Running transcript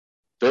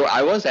Though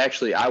I was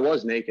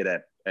naked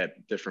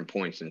at different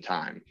points in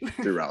time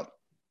throughout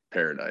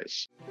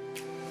Paradise.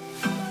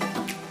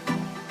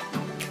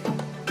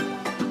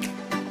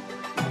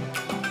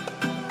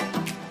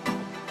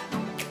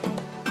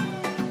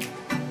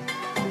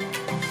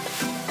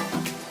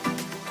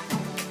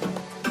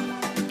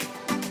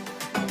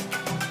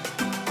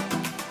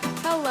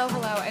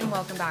 Hello, and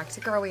welcome back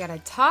to Girl We Gotta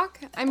Talk.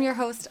 I'm your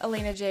host,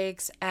 Elena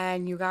Jakes,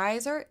 and you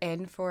guys are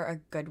in for a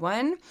good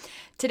one.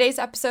 Today's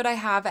episode, I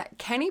have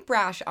Kenny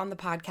Brash on the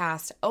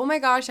podcast. Oh my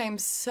gosh, I'm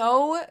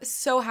so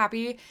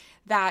happy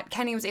that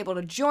Kenny was able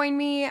to join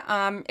me.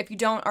 If you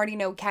don't already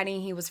know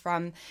Kenny, he was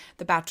from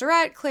The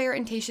Bachelorette, Claire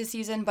and Tayshia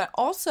season, but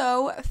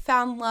also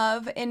found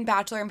love in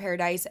Bachelor in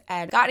Paradise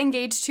and got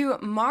engaged to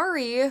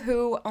Mari,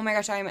 who, oh my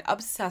gosh, I am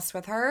obsessed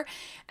with her.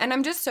 And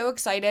I'm just so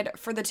excited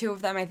for the two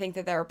of them. I think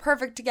that they're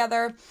perfect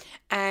together.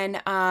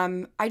 And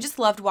I just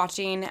loved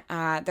watching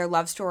their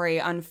love story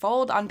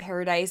unfold on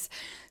Paradise.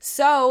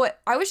 So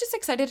I was just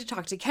excited to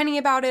talk to Kenny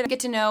about it,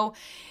 get to know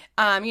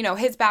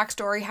his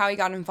backstory, how he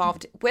got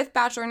involved with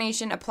Bachelor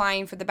Nation,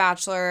 applying for The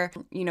Bachelor,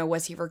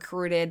 was he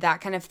recruited, that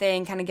kind of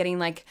thing, kind of getting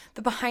like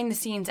the behind the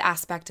scenes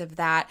aspect of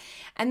that.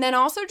 And then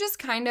also just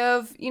kind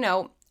of,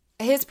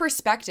 his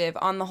perspective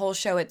on the whole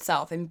show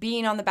itself and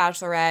being on The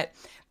Bachelorette,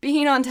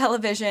 being on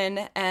television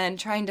and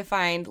trying to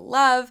find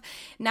love,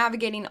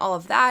 navigating all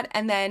of that,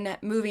 and then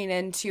moving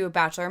into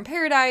Bachelor in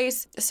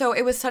Paradise. So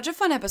it was such a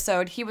fun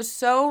episode. He was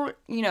so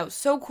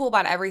cool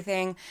about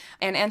everything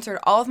and answered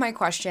all of my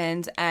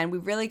questions, and we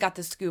really got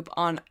the scoop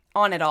on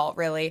it all,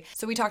 really.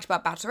 So we talked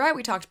about Bachelorette,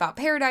 we talked about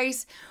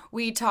Paradise,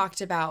 we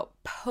talked about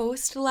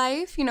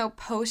post-life,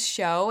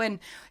 post-show, and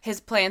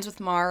his plans with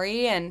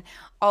Mari and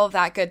all of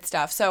that good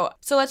stuff. So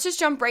let's just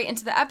jump right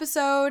into the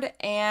episode,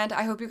 and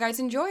I hope you guys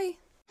enjoy.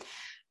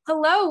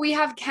 Hello, we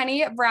have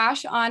Kenny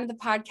Brash on the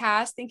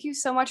podcast. Thank you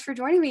so much for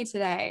joining me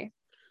today.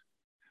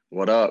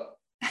 What up?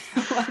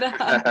 What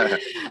up?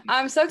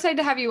 I'm so excited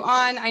to have you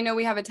on. I know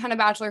we have a ton of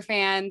Bachelor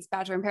fans,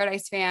 Bachelor in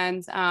Paradise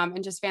fans,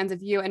 and just fans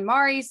of you and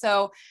Mari.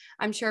 So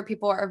I'm sure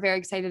people are very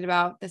excited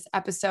about this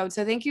episode.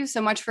 So thank you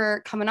so much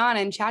for coming on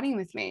and chatting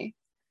with me.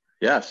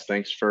 Yes,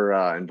 thanks for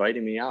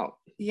inviting me out.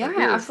 Yeah,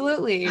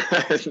 absolutely.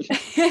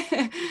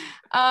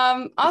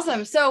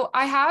 Awesome. So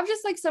I have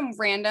just like some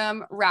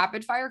random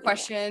rapid fire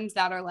questions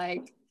that are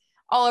like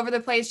all over the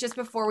place just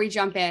before we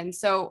jump in.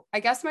 So I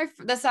guess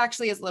this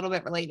actually is a little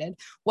bit related.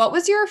 What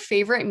was your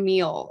favorite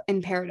meal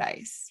in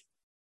Paradise?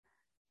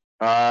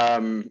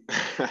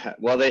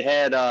 Well, they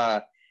had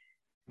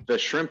the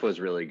shrimp was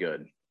really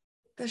good.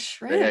 The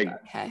shrimp.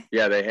 Okay.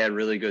 Yeah, they had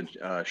really good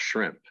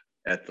shrimp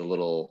at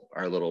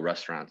our little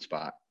restaurant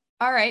spot.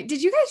 All right.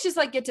 Did you guys just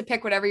like get to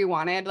pick whatever you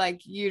wanted?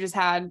 Like you just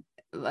had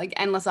like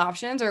endless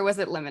options, or was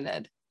it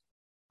limited?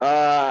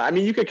 I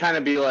mean, you could kind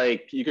of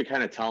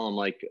tell them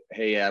like,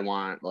 hey, I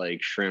want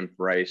like shrimp,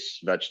 rice,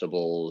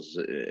 vegetables.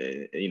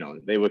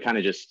 They would kind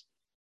of just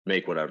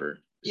make whatever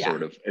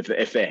sort of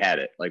if they had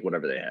it, like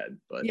whatever they had.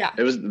 But yeah,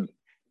 it was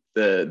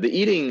the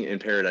eating in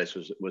Paradise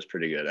was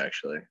pretty good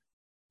actually.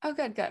 Oh,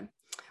 good.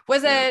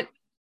 Was it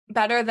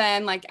better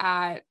than like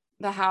at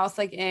the house,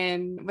 like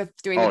with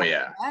doing? Oh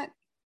yeah.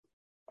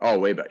 Oh,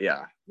 way better.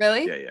 Yeah.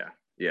 Really?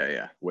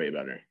 Yeah. Way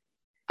better.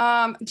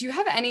 Do you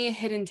have any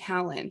hidden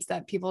talents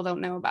that people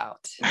don't know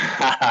about?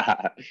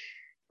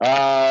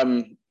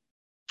 I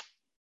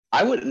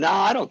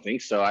don't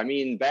think so. I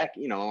mean, back,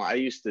 I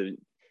used to,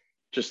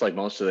 just like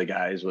most of the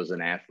guys, was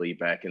an athlete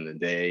back in the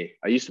day.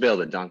 I used to be able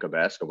to dunk a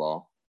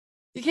basketball.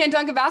 You can't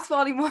dunk a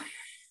basketball anymore.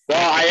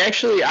 Well,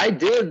 I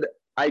did.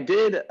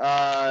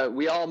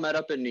 We all met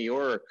up in New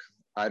York.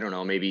 I don't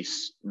know, maybe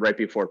right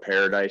before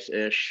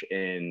Paradise-ish,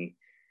 and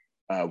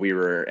we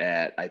were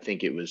at, I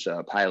think it was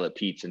Pilot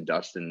Pete's and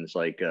Dustin's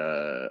like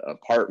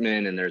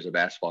apartment, and there's a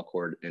basketball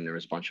court, and there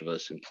was a bunch of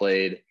us who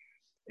played,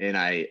 and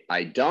I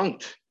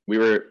dunked. We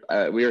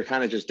were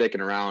kind of just dicking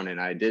around,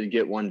 and I did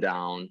get one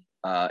down,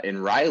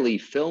 and Riley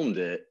filmed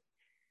it,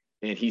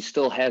 and he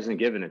still hasn't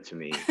given it to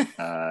me.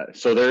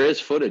 So there is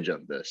footage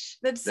of this.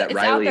 It's Riley,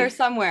 out there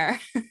somewhere.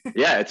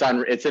 Yeah,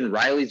 it's in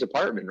Riley's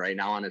apartment right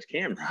now on his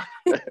camera.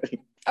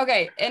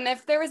 Okay, and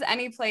if there was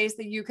any place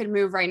that you could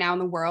move right now in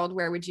the world,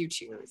 where would you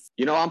choose?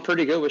 I'm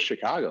pretty good with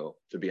Chicago,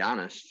 to be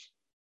honest.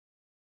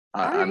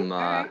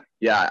 I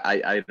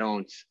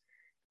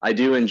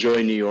do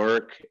enjoy New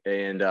York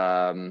and,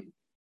 LA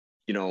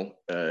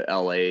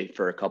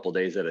for a couple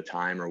days at a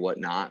time or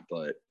whatnot,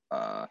 but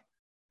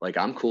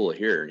I'm cool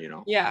here,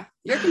 Yeah,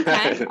 you're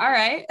content. All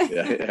right.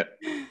 Yeah.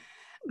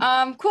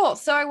 Cool.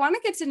 So I want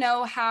to get to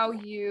know how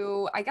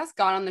you, I guess,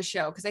 got on the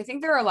show, because I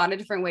think there are a lot of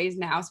different ways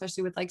now,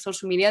 especially with like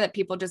social media, that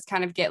people just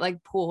kind of get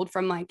like pulled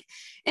from like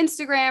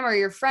Instagram, or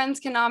your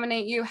friends can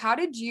nominate you. How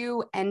did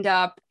you end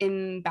up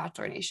in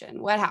Bachelor Nation?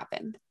 What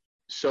happened?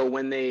 So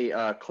when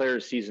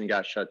Claire's season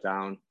got shut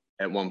down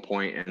at one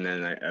point, and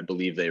then I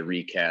believe they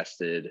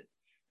recasted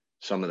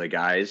some of the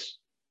guys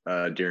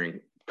during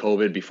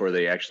COVID before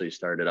they actually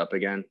started up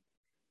again.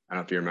 I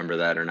don't know if you remember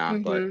that or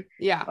not, but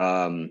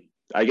yeah.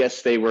 I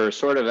guess they were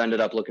sort of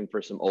ended up looking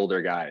for some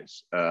older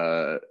guys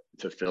to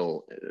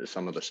fill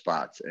some of the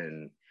spots.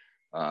 And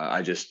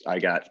I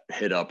got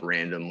hit up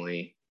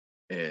randomly,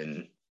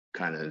 and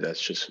kind of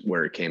that's just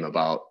where it came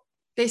about.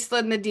 They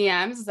slid in the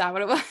DMs. Is that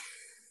what it was?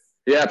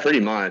 Yeah, pretty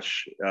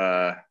much.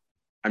 I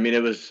mean,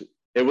 it was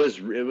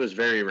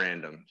very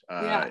random.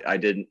 Yeah. I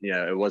didn't,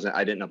 it wasn't,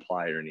 I didn't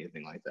apply or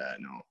anything like that.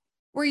 No.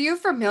 Were you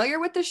familiar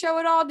with the show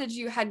at all?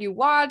 Had you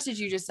watched? Did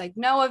you just like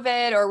know of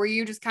it, or were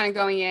you just kind of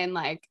going in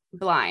like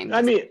blind?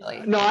 I mean,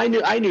 no, I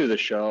knew the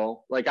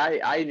show. Like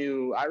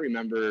I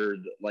remembered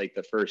like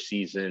the first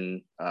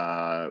season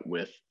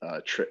with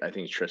I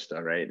think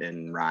Trista, right,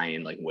 and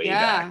Ryan, like way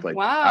back. Like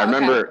wow. I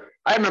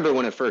remember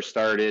when it first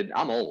started.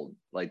 I'm old.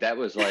 Like that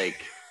was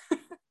like.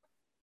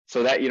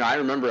 So that, I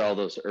remember all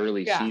those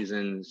early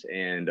seasons,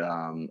 and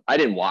I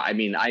didn't watch. I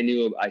mean, I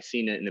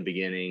seen it in the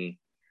beginning.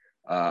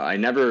 I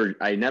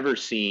never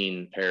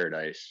seen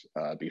Paradise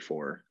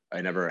before.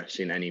 I never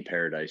seen any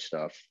Paradise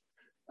stuff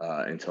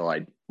until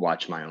I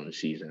watched my own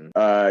season.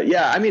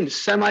 I mean,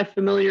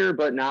 semi-familiar,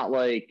 but not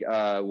like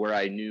where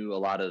I knew a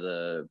lot of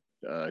the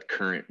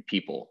current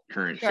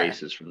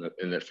faces from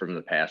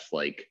the past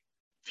like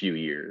few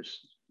years,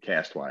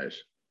 cast-wise.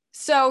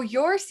 So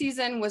your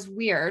season was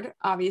weird,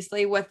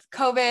 obviously, with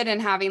COVID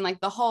and having like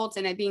the halt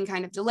and it being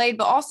kind of delayed,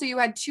 but also you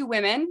had two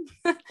women,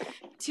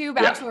 two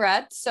bachelorettes.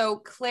 Yeah. So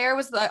Claire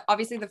was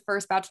obviously the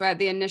first bachelorette,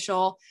 the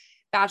initial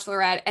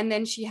bachelorette. And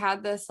then she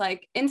had this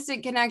like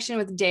instant connection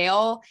with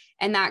Dale.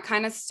 And that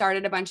kind of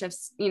started a bunch of,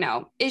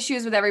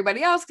 issues with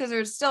everybody else because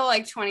there's still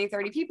like 20,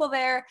 30 people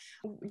there.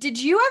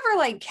 Did you ever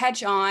like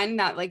catch on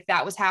that like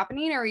that was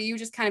happening, or are you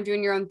just kind of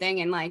doing your own thing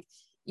and like,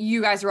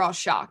 you guys were all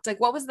shocked? Like,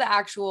 what was the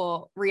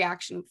actual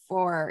reaction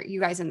for you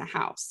guys in the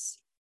house?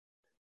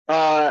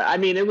 I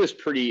mean, it was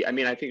pretty, I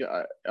mean, I think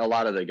a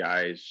lot of the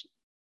guys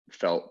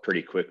felt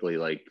pretty quickly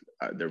like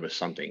there was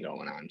something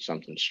going on,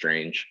 something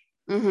strange.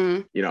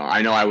 Mm-hmm.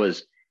 I know I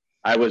was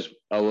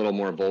a little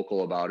more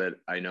vocal about it.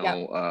 I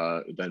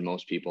know than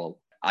most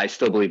people. I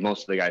still believe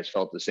most of the guys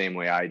felt the same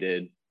way I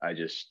did. I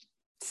just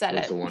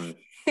was the one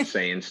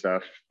saying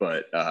stuff.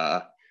 But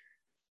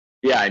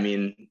I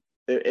mean,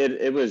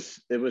 it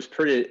was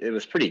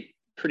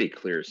pretty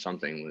clear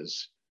something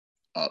was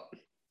up.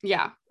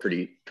 Yeah.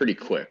 Pretty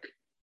quick.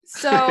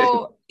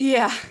 So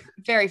yeah,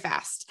 very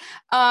fast.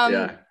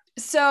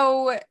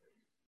 So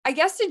I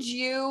guess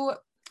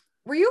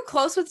were you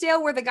close with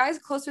Dale? Were the guys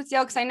close with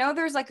Dale? Because I know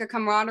there's like a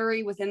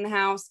camaraderie within the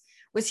house.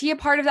 Was he a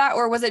part of that,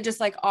 or was it just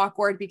like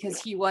awkward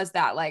because he was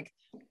that like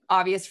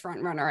obvious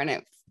front runner?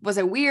 And was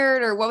it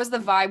weird, or what was the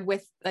vibe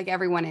with like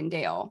everyone in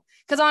Dale?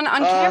 Because on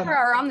camera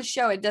or on the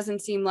show, it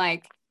doesn't seem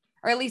like,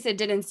 or at least it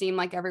didn't seem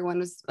like everyone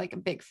was like a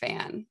big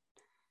fan.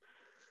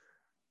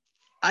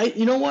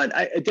 You know what?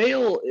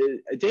 Dale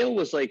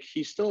was like,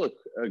 he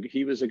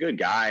was a good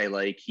guy.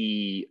 Like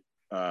he,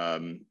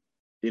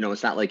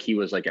 it's not like he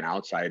was like an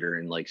outsider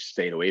and like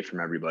stayed away from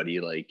everybody.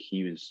 Like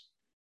he's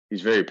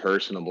very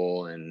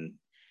personable, and,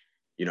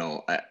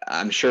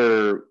 I'm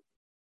sure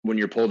when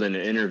you're pulled in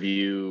an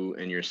interview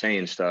and you're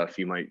saying stuff,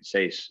 you might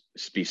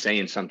be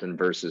saying something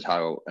versus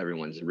how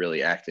everyone's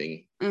really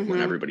acting when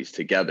everybody's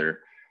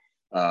together.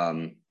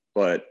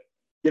 But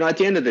at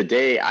the end of the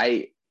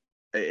day,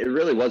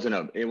 it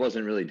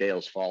wasn't really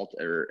Dale's fault,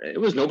 or it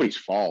was nobody's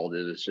fault.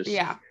 It was just,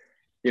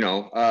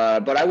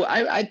 but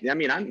I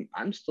mean,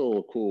 I'm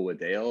still cool with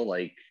Dale.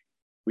 Like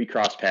we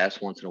cross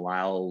paths once in a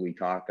while. We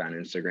talk on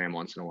Instagram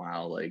once in a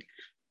while. Like,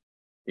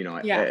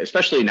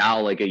 especially now,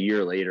 like a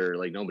year later,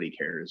 like nobody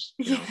cares.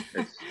 We're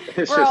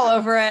just, all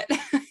over it.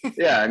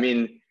 I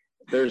mean,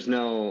 there's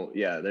no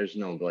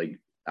like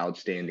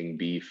outstanding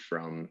beef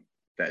from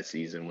that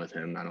season with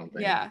him. I don't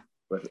think.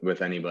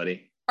 With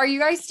anybody. Are you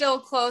guys still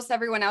close?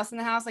 Everyone else in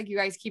the house, like you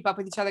guys keep up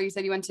with each other? You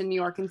said you went to New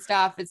York and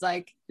stuff. It's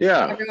like,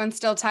 everyone's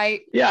still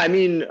tight. Yeah. I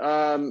mean,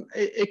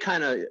 it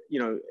kind of,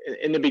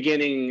 in the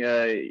beginning,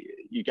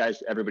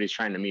 everybody's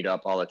trying to meet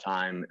up all the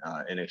time,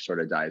 and it sort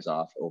of dies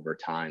off over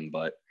time.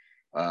 But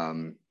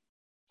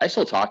I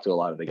still talk to a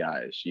lot of the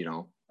guys,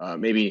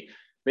 maybe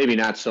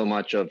not so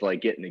much of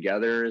like getting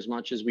together as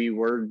much as we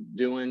were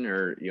doing,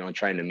 or,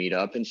 trying to meet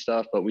up and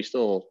stuff, but we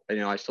still,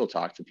 I still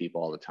talk to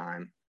people all the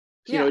time.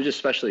 Just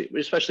especially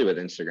with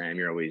Instagram,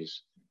 you're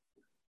always,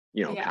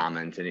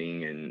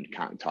 commenting and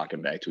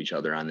talking back to each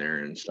other on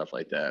there and stuff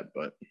like that.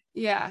 But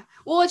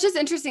well, it's just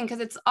interesting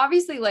because it's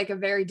obviously like a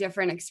very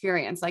different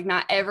experience. Like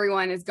not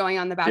everyone is going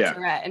on The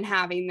Bachelorette and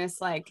having this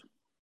like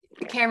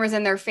cameras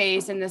in their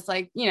face and this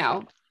like,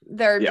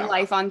 their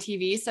life on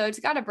TV. So it's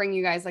got to bring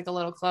you guys like a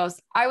little close.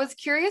 I was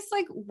curious,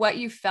 like what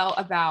you felt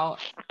about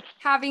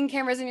having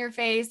cameras in your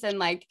face, and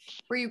like,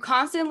 were you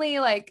constantly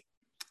like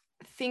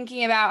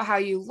thinking about how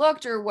you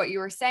looked or what you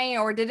were saying,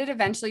 or did it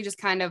eventually just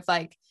kind of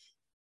like,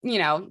 you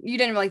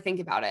didn't really think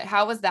about it?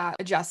 How was that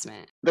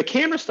adjustment? The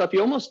camera stuff,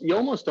 you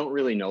almost don't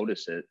really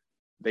notice it.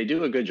 They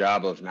do a good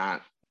job of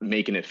not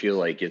making it feel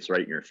like it's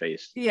right in your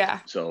face. Yeah.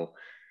 So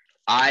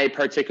I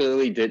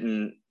particularly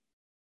didn't,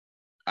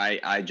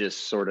 I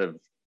just sort of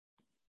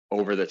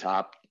over the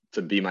top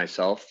to be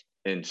myself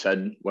and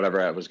said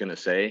whatever I was going to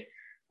say.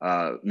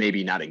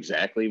 Maybe not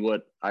exactly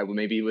what I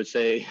would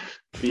say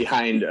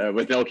behind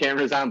with no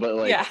cameras on, but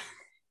like,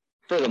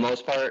 for the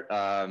most part,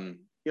 I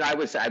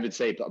would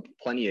say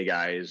plenty of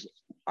guys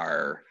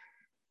are,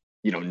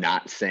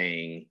 not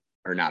saying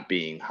or not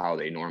being how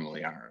they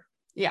normally are.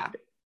 Yeah.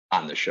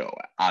 On the show,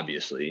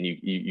 obviously, and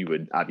you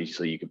would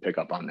obviously you could pick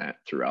up on that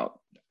throughout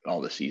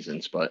all the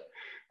seasons, but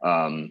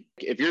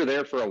if you're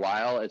there for a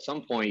while, at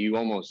some point you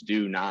almost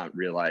do not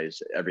realize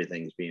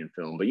everything's being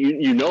filmed, but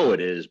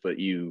it is, but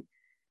you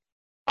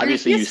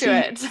obviously you see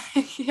it.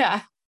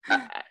 Yeah.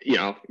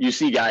 You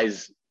see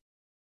guys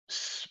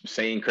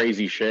saying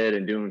crazy shit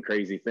and doing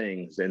crazy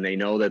things, and they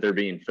know that they're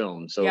being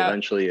filmed, so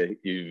eventually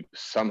you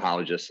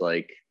somehow just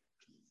like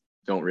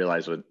don't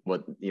realize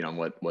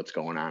what's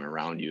going on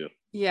around you.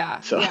 Yeah.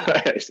 So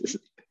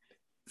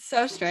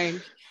so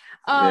strange.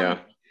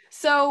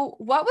 So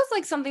what was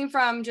like something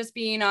from just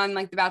being on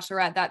like The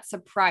Bachelorette that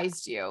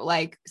surprised you?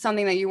 Like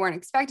something that you weren't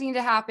expecting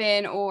to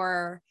happen,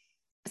 or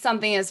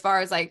something as far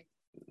as like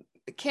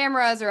the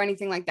cameras or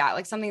anything like that?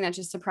 Like something that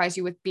just surprised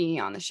you with being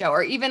on the show,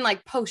 or even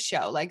like post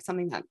show, like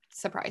something that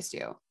surprised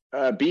you?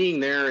 Being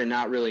there and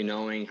not really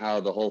knowing how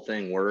the whole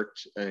thing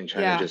worked, and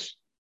trying to just,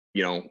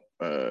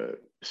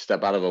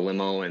 step out of a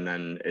limo and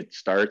then it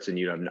starts and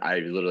I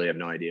literally have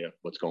no idea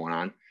what's going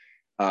on.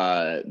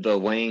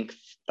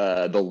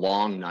 The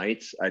long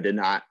nights, I did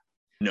not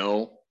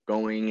know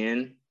going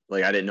in.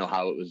 Like I didn't know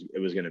how it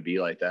was going to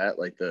be like that.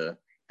 Like the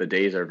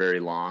days are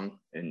very long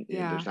and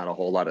there's not a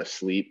whole lot of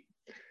sleep.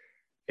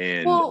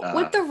 And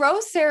with the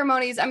rose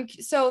ceremonies, I'm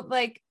so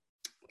like,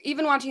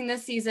 even watching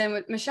this season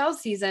with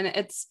Michelle's season,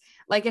 it's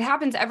like, it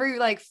happens every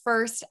like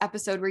first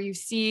episode where you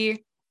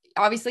see,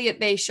 obviously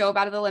they show up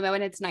out of the limo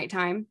and it's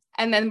nighttime.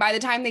 And then by the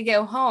time they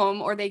go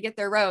home or they get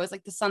their rose,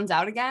 like the sun's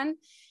out again.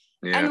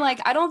 Yeah. And like,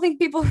 I don't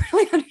think people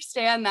really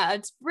understand that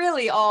it's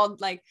really all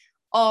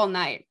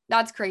night.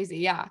 That's crazy.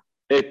 Yeah.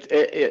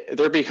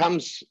 There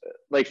becomes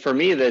like, for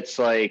me, that's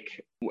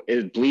like,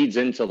 it bleeds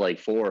into like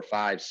 4 or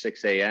 5,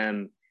 6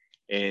 a.m.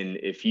 And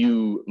if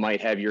you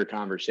might have your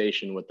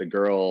conversation with the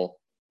girl,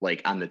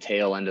 like on the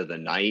tail end of the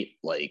night,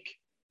 like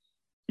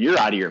you're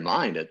out of your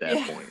mind at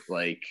that point.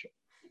 Like,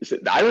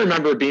 I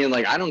remember being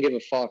like, I don't give a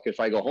fuck if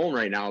I go home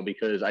right now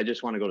because I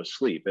just want to go to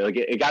sleep. Like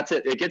it gets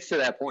to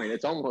that point.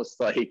 It's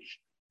almost like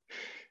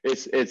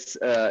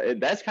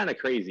that's kind of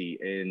crazy.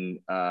 And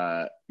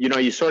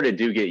you sort of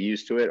do get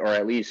used to it, or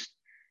at least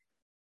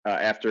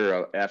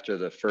after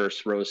the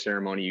first rose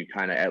ceremony, you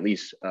kind of at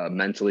least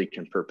mentally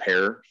can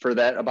prepare for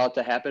that about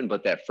to happen.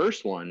 But that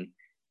first one,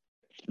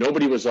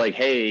 nobody was like,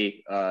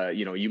 hey,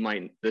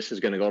 this is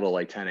going to go to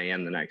like 10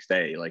 a.m. the next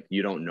day. Like,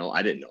 you don't know.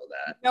 I didn't know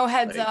that. No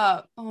heads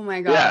up. Oh my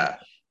God. Yeah.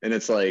 And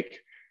it's like,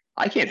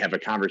 I can't have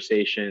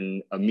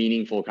a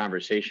meaningful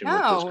conversation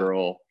with this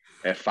girl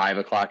at 5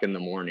 o'clock in the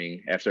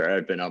morning after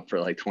I've been up for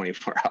like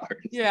 24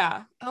 hours.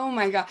 Yeah. Oh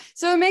my God.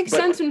 So it makes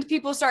sense when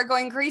people start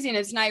going crazy and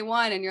it's night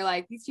one and you're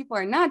like, these people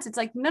are nuts. It's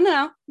like,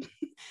 no.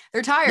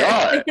 They're tired.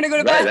 They're going to go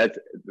to bed.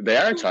 They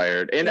are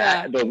tired. And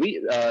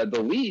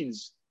the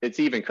leads, it's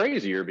even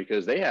crazier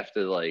because they have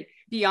to like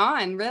be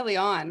on, really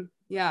on.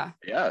 Yeah.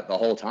 Yeah. The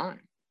whole time.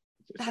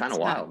 It's kind of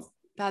wild.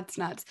 That's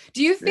nuts.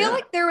 Do you feel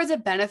like there was a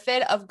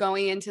benefit of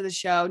going into the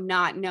show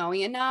not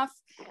knowing enough,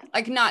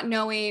 like not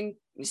knowing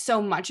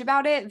so much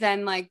about it,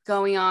 than like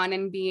going on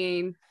and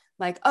being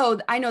like, oh,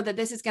 I know that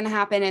this is going to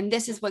happen and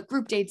this is what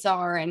group dates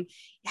are, and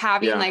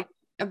having like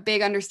a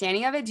big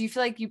understanding of it? Do you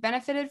feel like you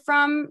benefited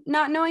from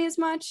not knowing as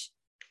much?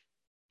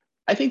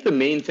 I think the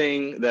main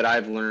thing that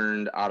I've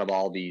learned out of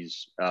all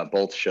these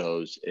both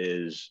shows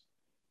is,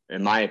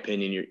 in my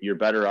opinion, you're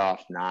better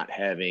off not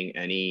having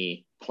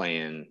any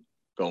plan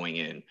going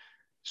in.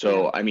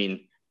 So, I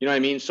mean, you know what I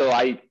mean? So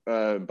I,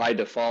 by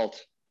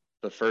default,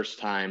 the first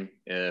time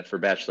for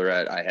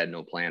Bachelorette, I had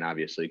no plan,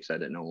 obviously, because I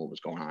didn't know what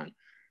was going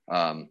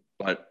on.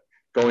 But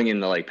going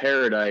into like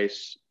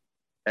Paradise,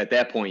 at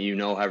that point,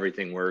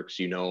 everything works,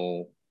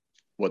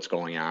 what's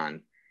going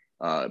on.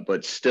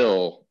 But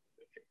still,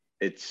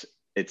 it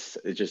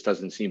just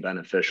doesn't seem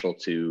beneficial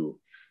to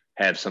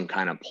have some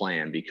kind of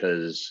plan,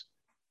 because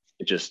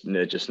it just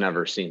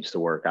never seems to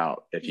work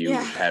out if you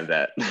have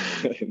that.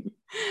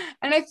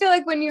 And I feel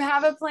like when you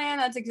have a plan,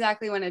 that's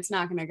exactly when it's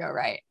not going to go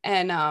right.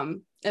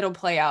 And it'll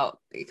play out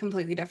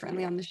completely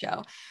differently on the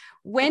show.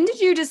 When did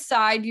you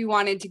decide you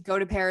wanted to go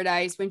to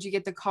Paradise? When did you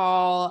get the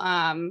call?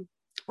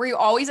 Were you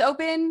always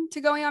open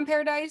to going on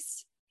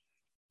Paradise?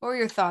 What were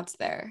your thoughts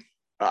there?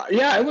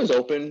 Yeah, I was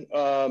open.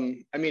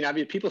 I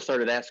mean, people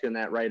started asking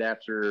that right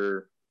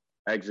after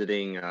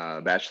exiting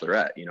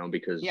Bachelorette,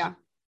 because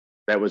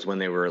that was when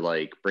they were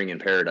like bringing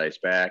Paradise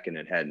back, and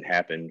it hadn't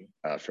happened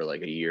for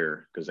like a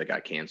year because they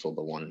got canceled,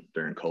 the one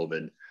during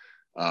COVID.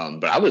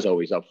 But I was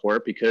always up for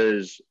it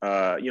because,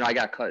 I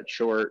got cut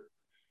short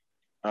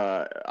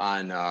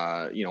on,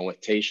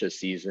 with Tayshia's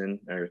season,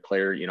 or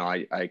Claire,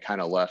 I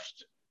kind of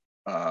left,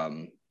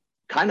 I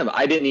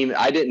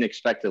didn't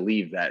expect to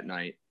leave that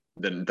night,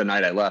 the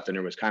night I left. And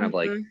there was kind of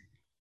like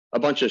a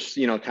bunch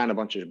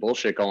of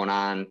bullshit going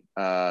on.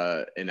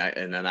 And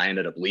then I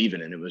ended up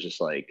leaving, and it was just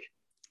like,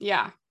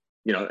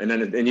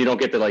 and you don't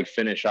get to like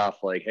finish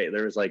off like, hey,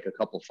 there was like a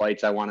couple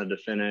fights I wanted to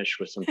finish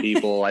with some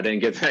people. I didn't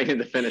get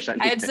to finish. I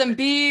had some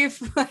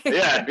beef.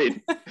 Yeah, I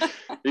mean,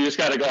 you just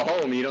got to go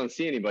home. You don't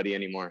see anybody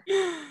anymore.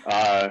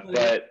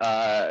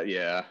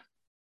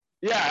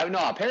 Yeah,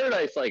 no,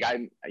 Paradise. Like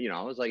I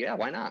was like, yeah,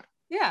 why not?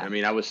 Yeah. I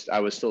mean, I was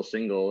still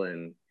single,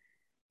 and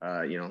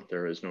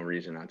there was no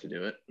reason not to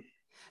do it.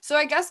 So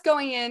I guess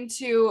going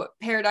into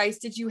Paradise,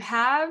 did you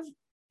have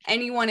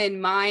anyone in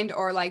mind,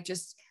 or like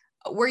just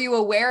were you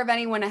aware of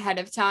anyone ahead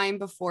of time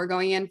before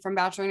going in from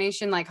Bachelor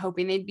Nation, like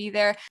hoping they'd be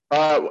there?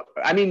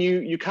 I mean,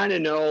 you kind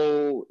of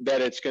know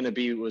that was going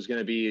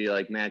to be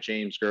like Matt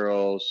James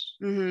girls,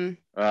 and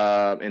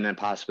then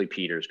possibly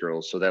Peter's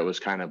girls. So that was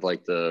kind of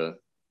like the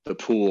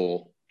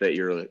pool that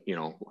you're,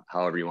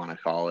 however you want to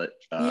call it.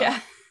 Yeah.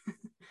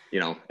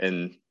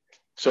 And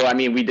so, I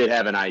mean, we did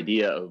have an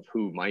idea of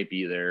who might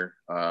be there,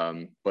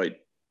 but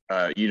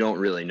you don't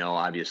really know,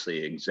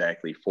 obviously,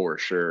 exactly for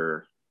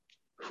sure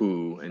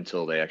who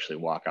until they actually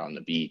walk out on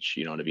the beach,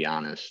 to be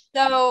honest.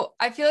 So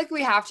I feel like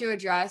we have to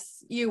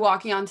address you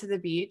walking onto the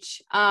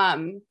beach.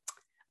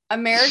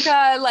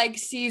 America like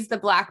sees the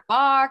black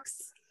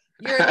box.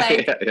 You're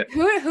like, yeah.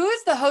 Who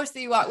is the host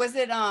that you walked? Was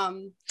it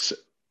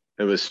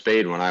It was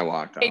Spade when I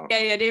walked out.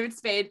 Yeah, David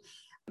Spade.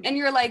 And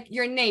you're like,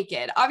 you're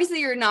naked. Obviously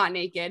you're not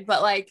naked,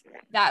 but like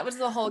that was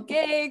the whole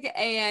gig,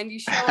 and you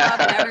show up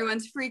and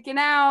everyone's freaking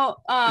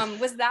out.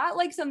 Was that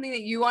like something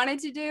that you wanted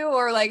to do,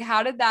 or like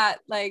how did that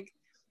like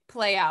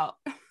play out?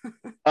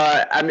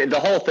 I mean, the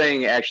whole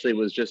thing actually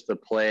was just a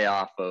play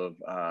off of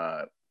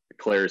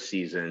Claire's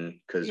season,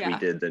 because we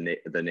did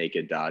the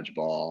naked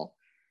dodgeball,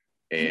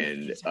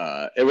 and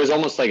it was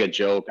almost like a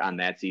joke on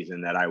that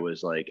season that I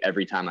was like,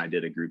 every time I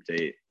did a group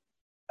date,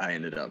 I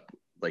ended up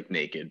like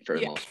naked for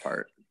the most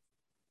part.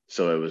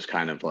 So it was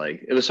kind of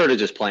like, it was sort of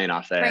just playing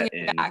off that.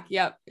 Bring it back.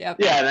 Yep. Yeah,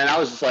 and then I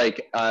was just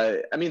like,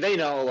 I mean, they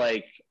know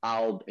like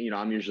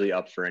I'm usually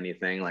up for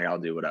anything, like I'll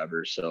do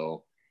whatever.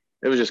 So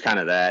it was just kind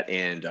of that,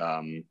 and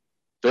I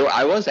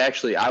was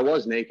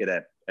naked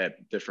at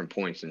different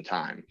points in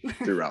time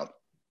throughout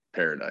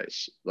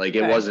Paradise. Like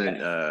it wasn't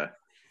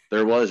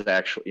there was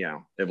actually,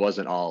 it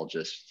wasn't all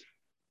just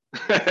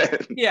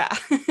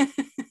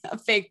a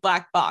fake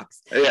black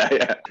box.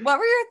 Yeah. What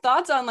were your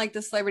thoughts on like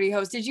the celebrity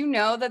host? Did you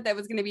know that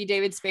was going to be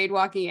David Spade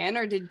walking in,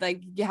 or did like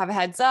you have a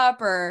heads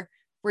up, or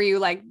were you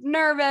like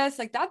nervous?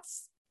 Like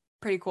that's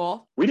pretty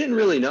cool. We didn't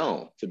really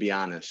know, to be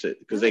honest,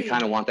 because they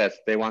kind of want that.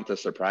 They want the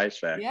surprise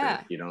factor.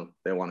 Yeah.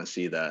 They want to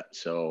see that.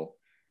 So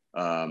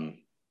I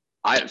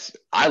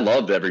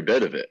loved every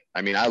bit of it.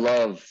 I mean, I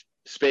love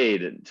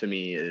Spade. To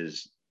me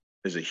is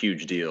a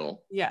huge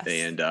deal. Yes.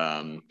 And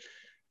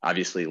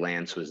obviously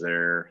Lance was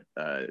there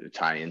to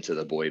tie into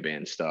the boy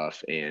band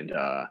stuff, and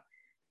I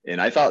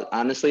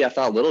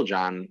thought Little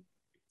John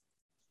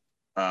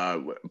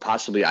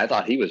possibly, I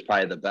thought he was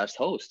probably the best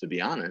host, to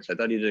be honest. I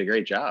thought he did a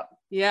great job.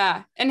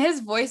 Yeah, and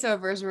his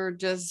voiceovers were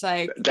just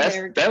like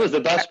that was the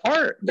best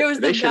part. It was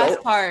the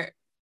best part.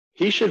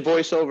 He should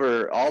voice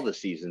over all the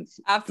seasons.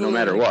 Absolutely. No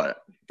matter what.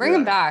 Bring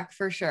him back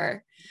for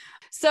sure.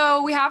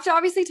 So we have to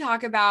obviously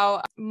talk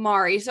about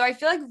Mari. So I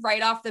feel like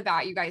right off the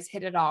bat, you guys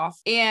hit it off,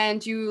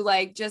 and you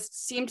like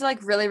just seemed to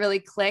like really, really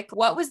click.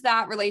 What was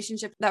that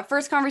relationship, that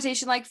first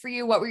conversation like for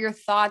you? What were your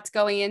thoughts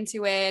going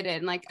into it,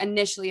 and like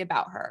initially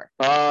about her?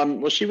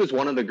 Well, she was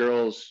one of the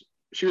girls.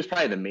 She was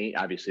probably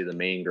the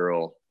main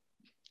girl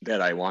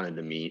that I wanted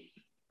to meet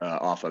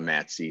off of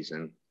Matt's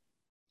season.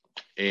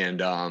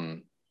 And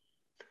I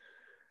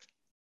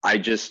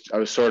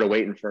was sort of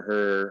waiting for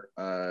her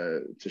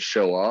to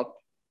show up.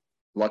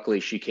 Luckily,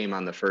 she came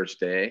on the first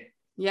day.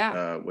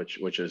 Yeah. Which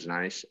was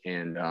nice.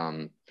 And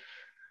I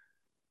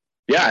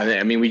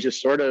mean, we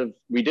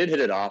did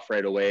hit it off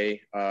right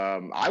away.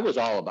 I was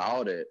all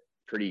about it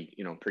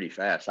pretty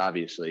fast,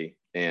 obviously.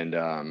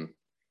 And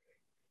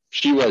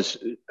she was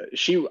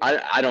too,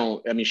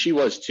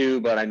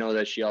 but I know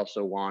that she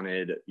also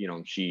wanted,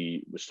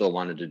 she still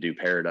wanted to do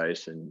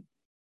Paradise and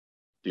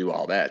do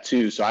all that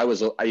too. So I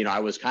was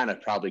kind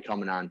of probably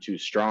coming on too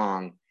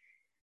strong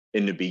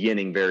in the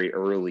beginning, very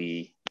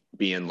early,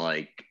 being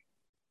like,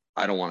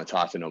 I don't want to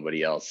talk to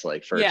nobody else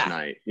like first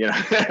night,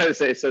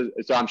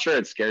 so I'm sure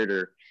it scared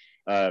her,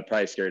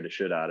 probably scared the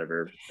shit out of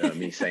her,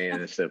 me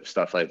saying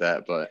stuff like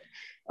that, but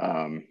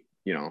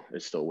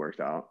it still worked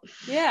out.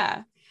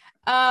 So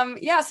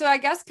I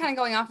guess kind of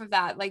going off of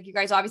that, like you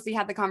guys obviously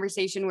had the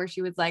conversation where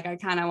she was like, I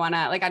kind of want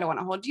to, like, I don't want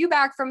to hold you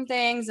back from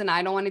things, and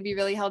I don't want to be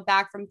really held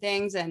back from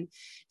things. And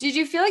did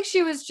you feel like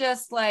she was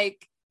just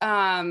like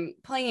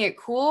playing it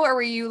cool, or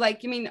were you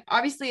like, I mean,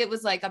 obviously it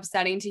was like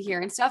upsetting to hear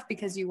and stuff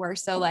because you were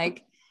so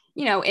like,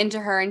 into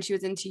her and she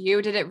was into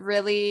you. Did it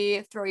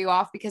really throw you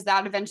off, because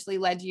that eventually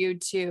led you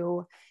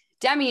to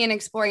Demi and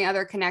exploring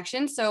other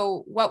connections?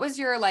 So what was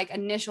your like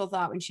initial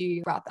thought when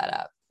she brought that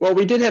up? Well,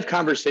 we did have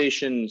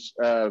conversations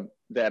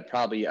that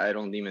probably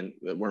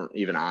weren't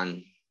even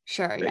on.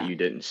 Sure. That you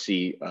didn't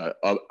see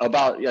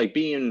about like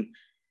being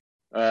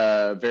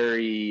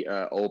very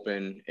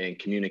open and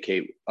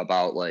communicate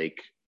about like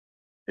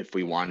if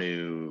we want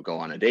to go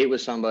on a date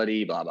with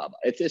somebody, blah blah blah.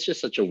 It's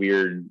just such a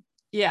weird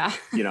Yeah.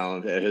 You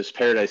know, his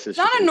paradise is it's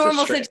not a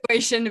normal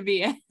situation to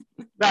be in.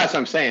 That's what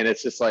I'm saying.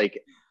 It's just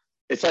like,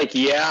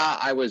 yeah,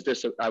 I was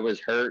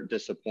hurt,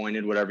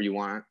 disappointed, whatever you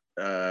want.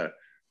 But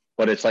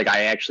it's like,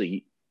 I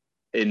actually,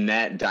 in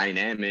that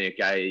dynamic,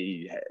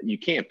 you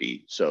can't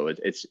be. So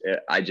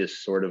I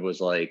just sort of was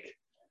like,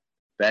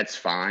 that's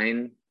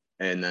fine.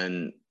 And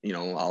then, you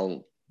know,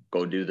 I'll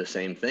go do the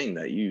same thing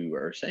that you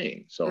are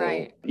saying. So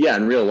right. Yeah,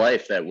 in real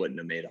life, that wouldn't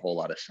have made a whole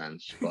lot of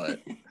sense.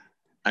 But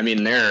I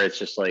mean, there, it's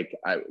just like,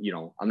 I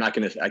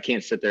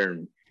can't sit there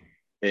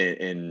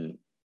and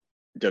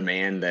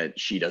demand that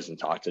she doesn't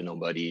talk to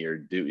nobody or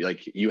do,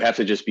 like, you have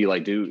to just be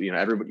like,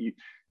 everybody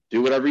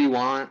do whatever you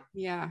want.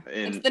 Yeah.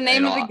 It's the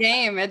name of the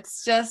game.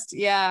 It's just,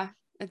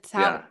 it's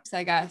how it works,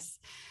 I guess.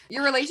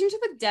 Your relationship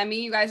with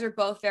Demi, you guys are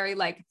both very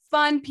like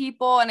fun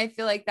people. And I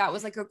feel like that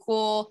was like a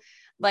cool,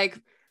 like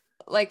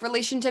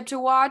relationship to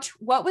watch.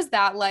 What was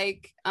that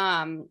like?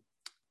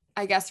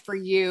 I guess for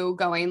you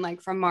going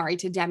like from Mari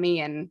to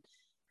Demi and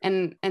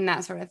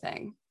that sort of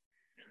thing.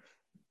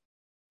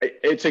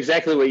 It's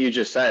exactly what you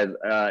just said.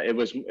 It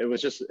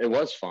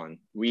was fun.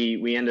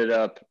 We ended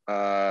up,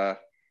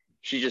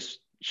 she's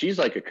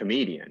like a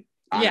comedian,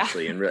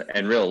 honestly, in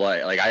real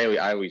life. Like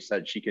I always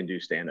said, she can do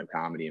stand-up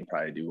comedy and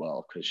probably do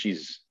well, because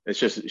she's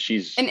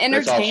an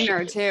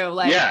entertainer too.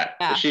 Like,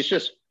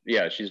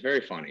 she's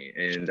very funny.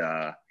 And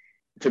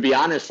to be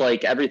honest,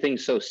 like,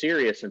 everything's so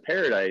serious in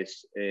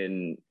Paradise,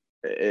 and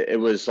it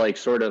was like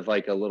sort of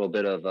like a little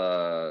bit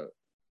of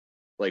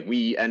like,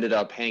 we ended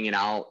up hanging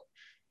out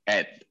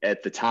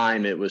at the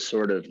time. It was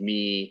sort of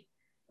me,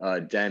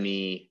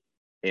 Demi,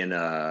 and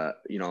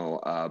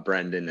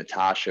Brendan,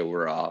 Natasha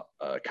were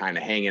kind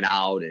of hanging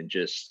out and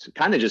just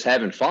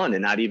having fun,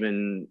 and not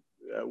even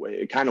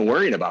kind of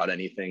worrying about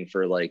anything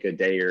for like a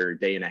day or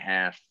day and a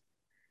half.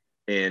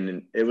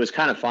 And it was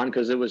kind of fun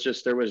because it was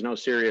just, there was no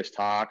serious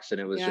talks,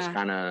 and it was just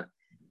kind of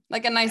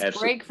like a nice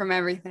break from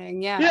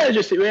everything.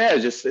 That's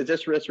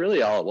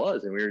really all it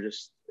was. And we were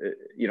just,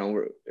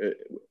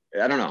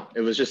 I don't know.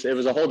 It was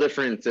a whole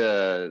different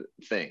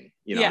thing,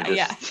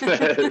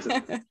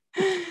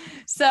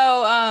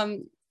 So,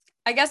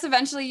 I guess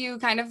eventually you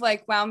kind of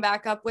like wound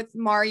back up with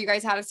Mari. You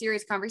guys had a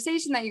serious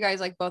conversation that you guys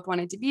like both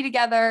wanted to be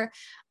together.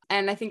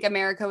 And I think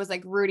America was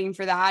like rooting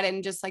for that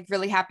and just like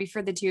really happy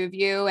for the two of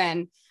you.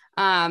 And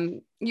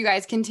you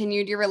guys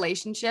continued your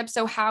relationship.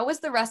 So how was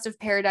the rest of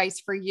Paradise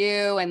for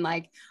you, and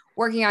like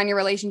working on your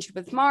relationship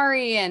with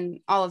Mari and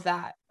all of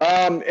that?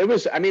 It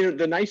was, I mean,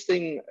 the nice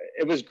thing,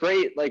 it was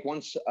great. Like,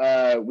 once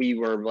we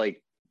were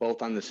like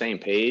both on the same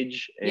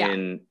page,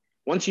 and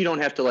once you don't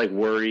have to like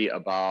worry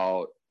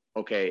about,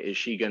 okay, is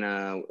she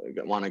gonna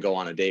want to go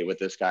on a date with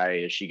this guy?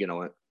 Is she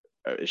gonna,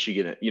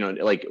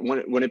 like,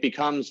 when it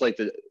becomes like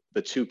the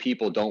two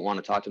people don't want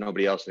to talk to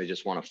nobody else, and they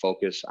just want to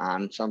focus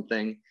on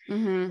something.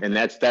 Mm-hmm. And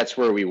that's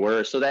where we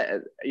were. So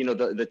that,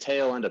 the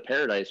tail end of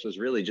Paradise was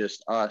really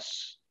just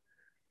us,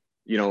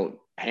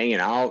 hanging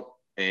out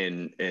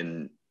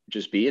and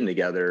just being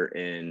together.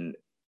 And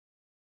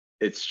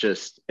it's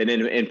just, and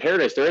in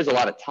Paradise, there is a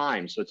lot of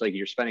time. So it's like,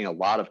 you're spending a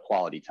lot of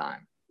quality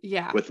time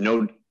with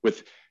no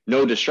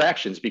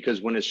distractions,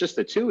 because when it's just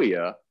the two of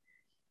you,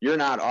 you're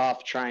not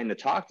off trying to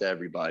talk to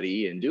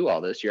everybody and do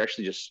all this. You're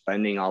actually just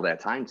spending all that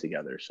time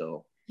together.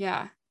 So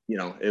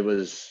it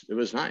was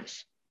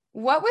nice.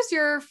 What was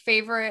your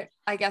favorite,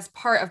 I guess,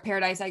 part of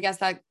Paradise? I guess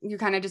that you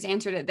kind of just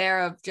answered it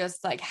there, of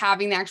just like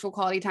having the actual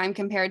quality time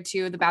compared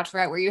to The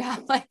Bachelorette, where you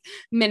have like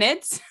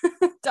minutes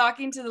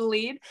talking to the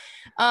lead.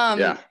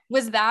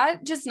 Was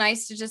that just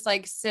nice to just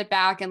like sit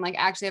back and like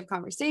actually have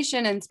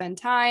conversation and spend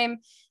time?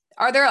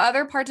 Are there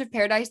other parts of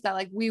Paradise that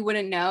like we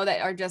wouldn't know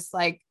that are just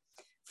like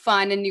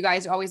fun and you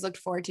guys always looked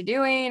forward to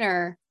doing?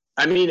 Or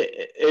I mean,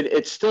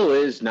 it still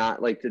is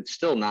not like, it's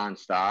still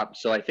nonstop.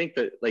 So I think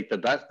that like the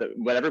best,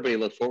 what everybody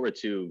looked forward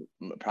to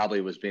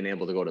probably was being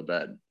able to go to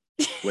bed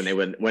when they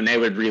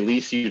would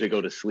release you to go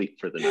to sleep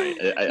for the night.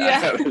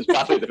 It was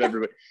probably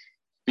everybody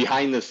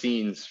behind the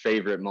scenes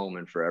favorite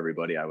moment for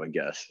everybody, I would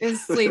guess.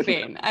 Is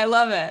sleeping. I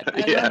love it.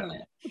 I love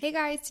it. Hey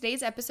guys,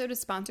 today's episode is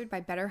sponsored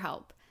by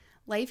BetterHelp.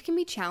 Life can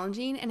be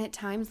challenging and at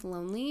times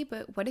lonely,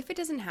 but what if it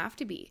doesn't have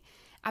to be?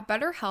 At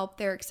BetterHelp,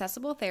 their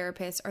accessible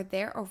therapists are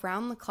there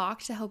around the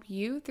clock to help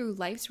you through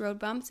life's road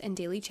bumps and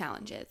daily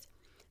challenges.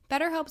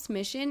 BetterHelp's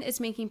mission is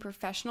making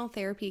professional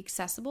therapy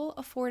accessible,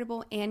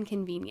 affordable, and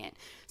convenient,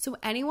 so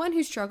anyone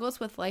who struggles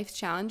with life's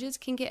challenges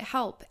can get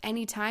help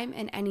anytime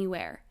and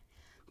anywhere.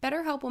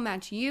 BetterHelp will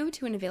match you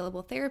to an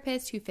available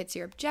therapist who fits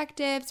your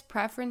objectives,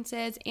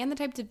 preferences, and the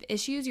types of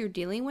issues you're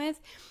dealing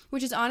with,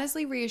 which is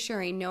honestly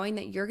reassuring knowing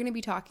that you're going to be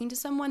talking to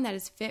someone that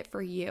is fit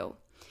for you.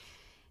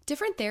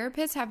 Different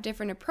therapists have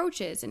different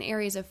approaches and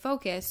areas of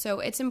focus, so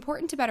it's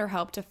important to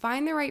BetterHelp to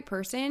find the right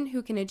person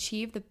who can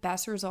achieve the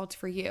best results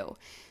for you.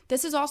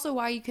 This is also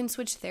why you can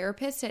switch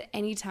therapists at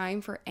any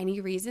time for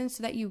any reason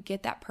so that you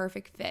get that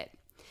perfect fit.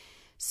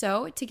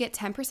 So to get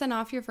 10%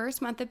 off your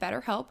first month of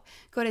BetterHelp,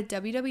 go to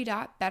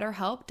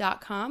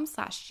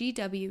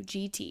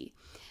www.betterhelp.com/GWGT.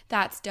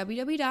 That's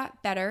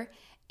www.better,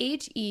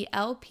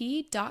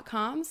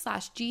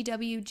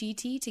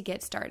 HELP.com/GWGT to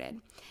get started.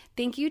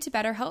 Thank you to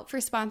BetterHelp for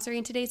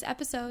sponsoring today's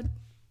episode.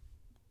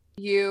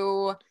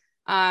 You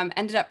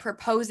ended up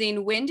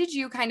proposing. When did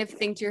you kind of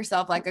think to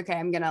yourself, like, okay,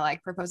 I'm going to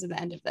like propose at the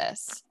end of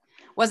this?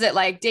 Was it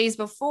like days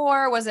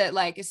before? Was it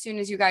like as soon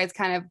as you guys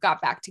kind of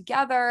got back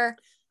together?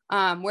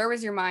 Where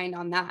was your mind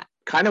on that?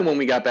 Kind of when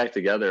we got back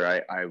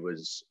together,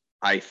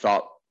 I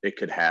thought it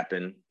could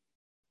happen.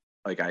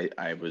 Like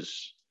I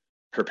was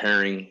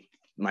preparing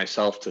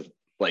myself to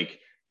like,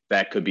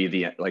 that could be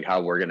the, like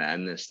how we're going to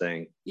end this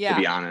thing, to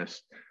be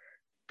honest.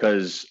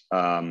 Cause,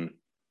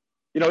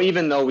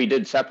 even though we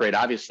did separate,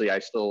 obviously I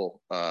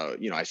still, there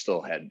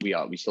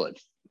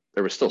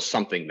was still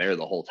something there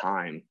the whole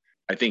time.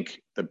 I think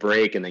the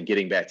break and then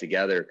getting back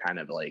together kind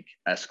of like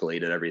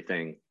escalated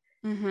everything.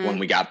 Mm-hmm. When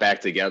we got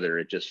back together,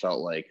 it just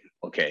felt like,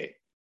 okay,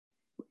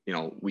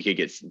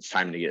 it's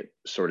time to get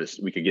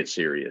we could get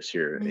serious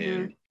here. Mm-hmm.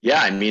 And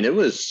yeah, I mean, it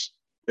was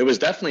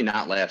definitely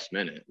not last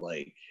minute.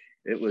 Like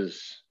it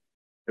was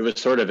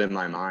sort of in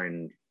my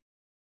mind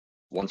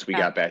once we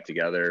got back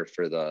together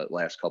for the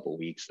last couple of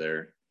weeks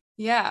there.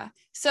 Yeah.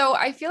 So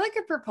I feel like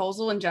a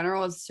proposal in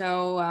general is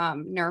so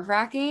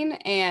nerve-wracking,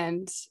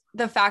 and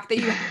the fact that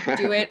you have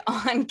to do it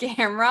on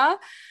camera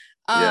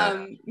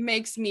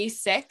makes me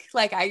sick.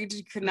 Like I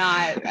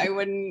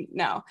wouldn't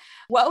know.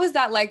 What was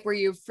that like? Were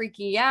you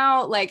freaking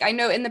out? Like, I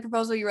know in the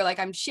proposal you were like,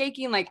 I'm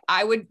shaking. Like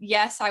I would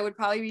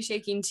probably be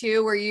shaking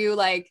too. Were you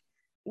like,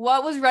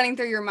 what was running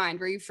through your mind?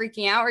 Were you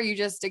freaking out? Or were you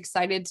just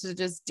excited to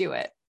just do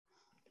it?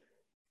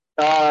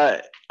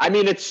 I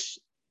mean, it's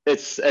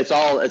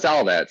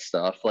all that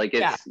stuff. Like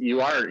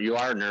you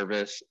are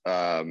nervous,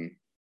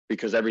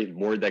 because every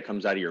word that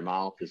comes out of your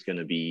mouth is going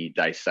to be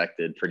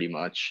dissected pretty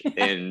much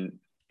and,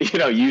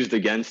 used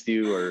against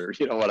you or,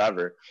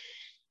 whatever.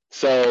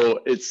 So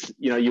it's,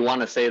 you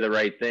want to say the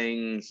right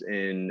things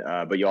and,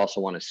 but you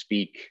also want to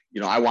speak,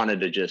 I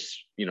wanted to just,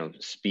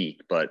 speak,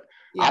 but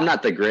I'm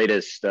not the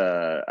greatest,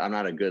 I'm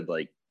not a good,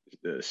 like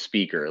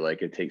speaker.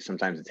 Like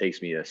sometimes it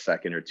takes me a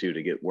second or two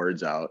to get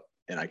words out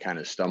and I kind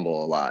of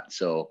stumble a lot.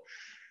 So,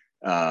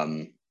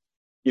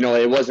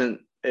 it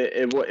wasn't,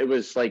 it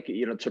was like,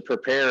 to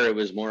prepare, it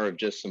was more of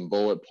just some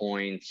bullet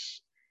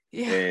points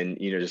and,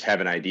 just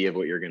have an idea of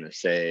what you're going to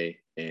say.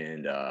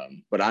 And,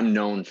 but I'm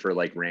known for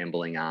like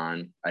rambling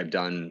on. I've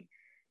done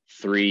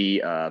 3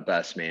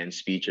 best man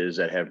speeches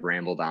that have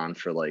rambled on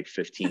for like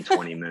 15,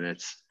 20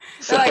 minutes.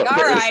 So like,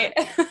 all right.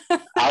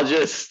 I'll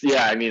just,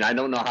 I mean, I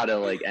don't know how to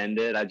like end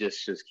it. I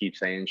just keep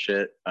saying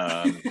shit.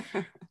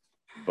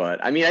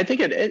 But I mean, I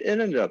think it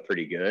ended up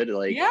pretty good.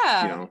 Like,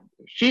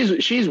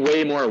 she's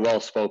way more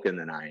well-spoken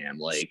than I am.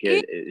 Like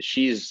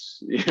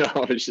she's,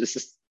 it's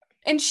just.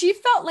 And she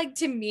felt like,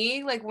 to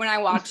me, like when I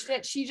watched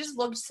it, she just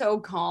looked so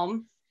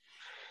calm.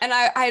 And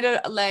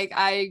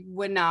I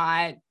would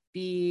not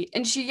be,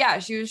 and she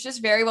was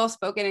just very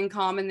well-spoken and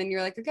calm. And then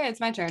you're like, okay, it's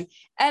my turn.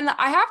 And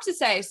I have to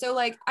say, so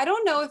like, I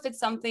don't know if it's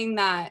something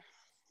that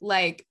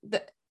like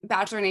the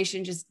Bachelor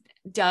Nation just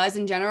does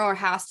in general or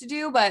has to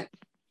do, but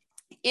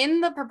in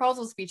the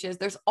proposal speeches,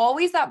 there's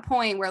always that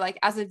point where like,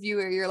 as a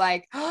viewer, you're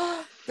like,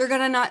 oh, they're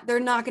not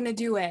going to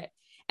do it.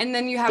 And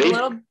then you have a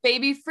little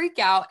baby freak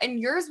out, and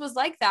yours was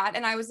like that.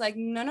 And I was like,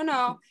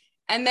 no.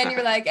 And then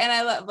you're like, and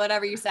I love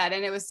whatever you said.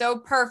 And it was so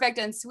perfect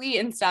and sweet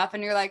and stuff.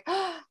 And you're like,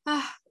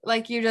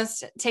 like you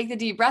just take the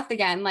deep breath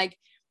again. Like,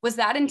 was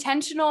that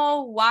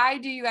intentional? Why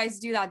do you guys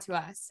do that to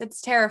us? It's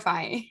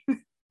terrifying.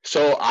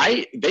 So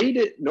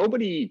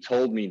nobody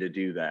told me to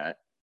do that.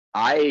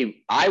 I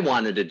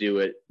wanted to do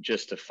it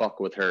just to fuck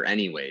with her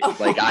anyway.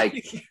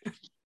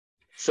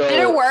 So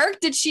did it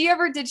work? Did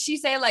she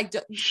say like,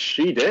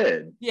 she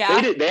did. Yeah.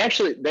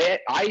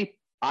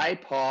 I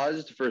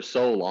paused for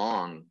so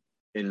long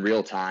in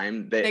real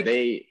time that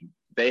they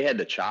had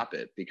to chop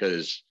it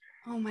because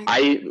oh my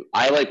God.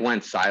 I like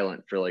went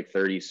silent for like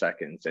 30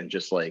 seconds and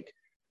just like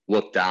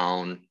looked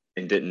down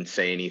and didn't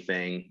say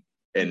anything.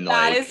 And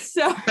that is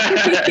so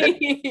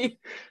funny.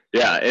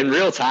 Yeah, in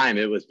real time,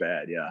 it was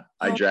bad. Yeah,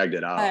 I dragged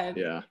it out. God.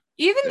 Yeah.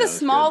 Even the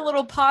small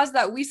little pause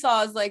that we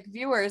saw as like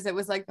viewers, it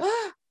was like,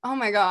 oh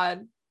my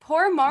God,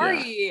 poor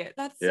Mari. Yeah.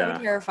 That's so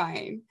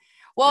terrifying.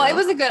 Well, it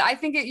was I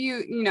think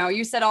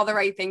you said all the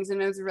right things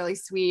and it was really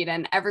sweet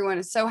and everyone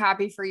is so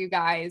happy for you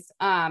guys.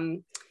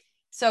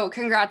 So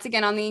congrats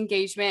again on the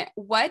engagement.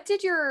 What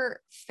did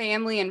your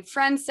family and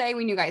friends say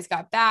when you guys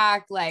got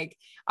back? Like,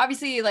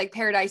 obviously, like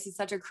Paradise is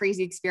such a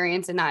crazy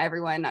experience and not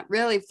everyone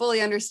really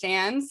fully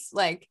understands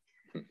like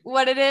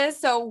what it is.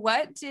 So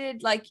what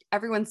did like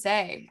everyone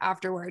say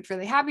afterwards? Were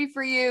they happy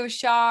for you?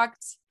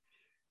 Shocked?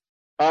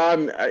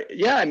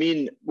 Yeah, I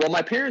mean, well,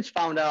 my parents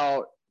found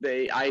out.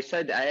 I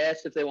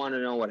asked if they want to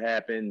know what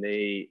happened.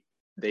 They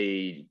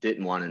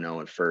didn't want to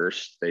know at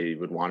first. They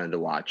wanted to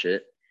watch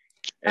it.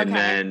 And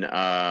then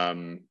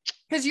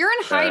because you're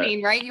in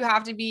hiding, right? You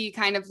have to be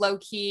kind of low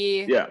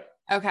key. Yeah.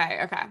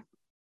 Okay.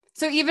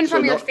 So even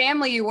from your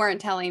family, you weren't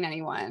telling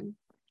anyone.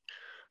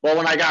 Well,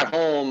 when I got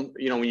home,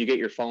 when you get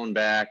your phone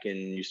back and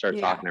you start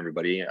talking to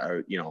everybody,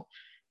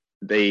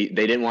 they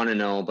didn't want to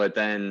know, but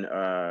then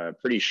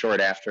pretty short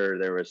after,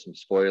 there was some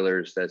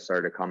spoilers that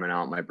started coming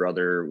out. My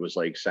brother was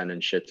like sending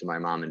shit to my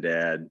mom and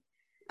dad.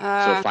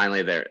 So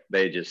finally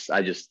I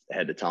just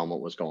had to tell them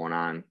what was going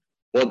on.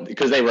 Well,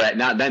 because they were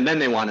then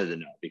they wanted to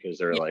know, because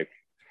they're like,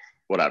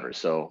 whatever.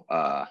 So,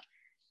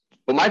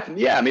 but my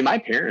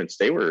parents,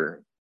 they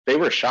were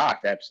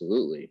shocked.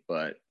 Absolutely.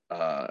 But,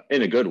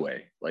 in a good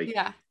way. Like,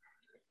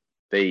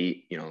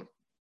 they,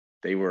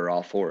 they were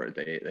all for it.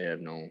 They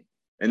have no,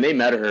 and they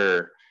met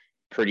her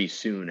pretty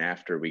soon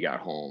after we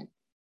got home.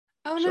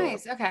 Oh,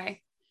 nice.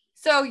 Okay.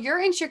 So you're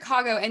in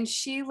Chicago and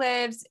she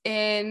lives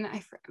in,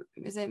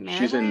 is it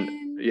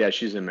Maryland?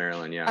 She's in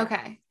Maryland. Yeah.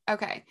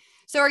 Okay.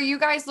 So are you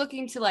guys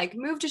looking to like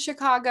move to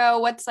Chicago?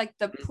 What's like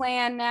the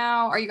plan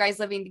now? Are you guys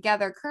living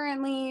together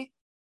currently?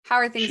 How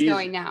are things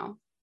going now?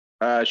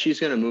 She's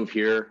going to move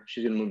here.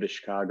 She's going to move to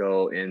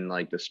Chicago in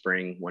like the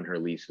spring when her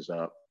lease is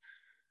up.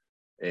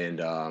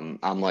 And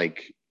I'm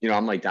like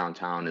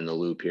downtown in the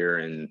Loop here,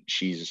 and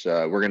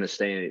we're going to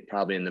stay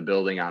probably in the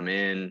building I'm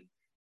in,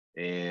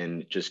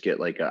 and just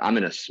get like I'm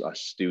in a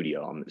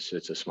studio.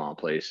 It's a small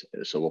place.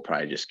 So we'll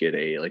probably just get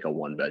a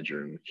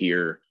 1-bedroom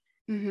here,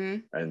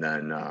 and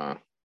then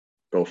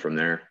go from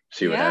there,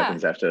 see what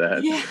happens after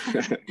that. Yeah.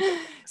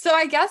 So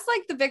I guess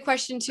like the big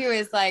question too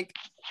is like,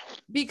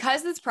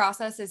 because this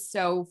process is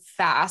so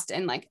fast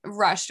and like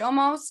rushed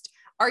almost,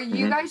 are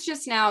you guys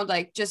just now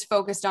like just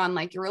focused on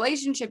like your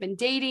relationship and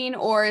dating,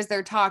 or is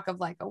there talk of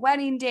like a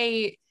wedding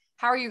date?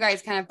 How are you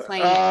guys kind of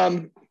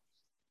playing?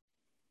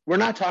 We're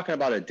not talking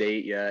about a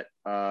date yet.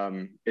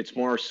 It's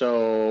more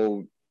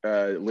so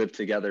live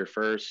together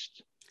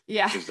first.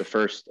 Yeah. Is the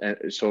first.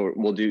 So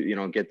we'll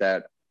do, get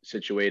that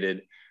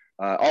situated.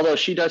 Although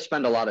she does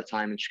spend a lot of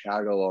time in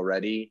Chicago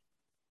already.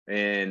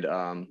 And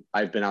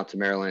I've been out to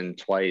Maryland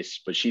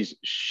twice, but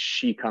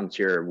she comes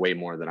here way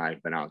more than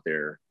I've been out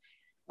there.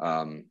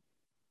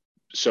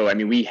 So, I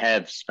mean, we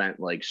have spent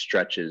like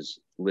stretches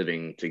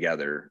living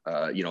together,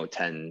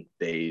 10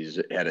 days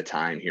at a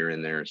time here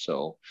and there.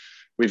 So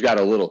we've got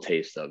a little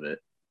taste of it.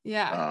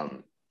 Yeah.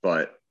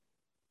 But,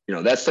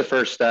 that's the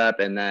first step.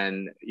 And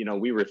then,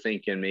 we were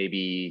thinking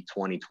maybe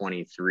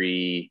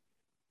 2023,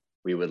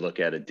 we would look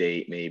at a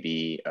date.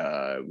 Maybe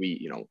I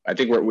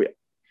think we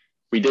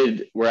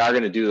are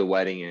going to do the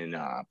wedding in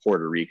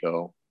Puerto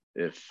Rico.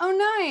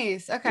 Oh,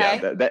 nice. Okay.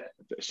 Yeah,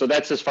 so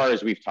that's as far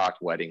as we've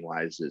talked wedding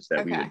wise, is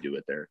that we would do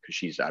it there, because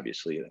she's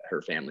obviously,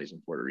 her family's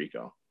in Puerto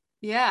Rico.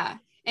 Yeah.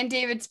 And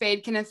David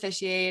Spade can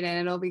officiate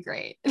and it'll be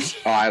great.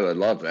 Oh, I would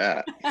love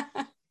that.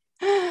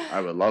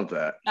 I would love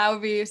that. That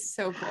would be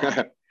so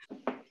cool.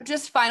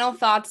 Just final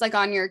thoughts, like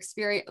on your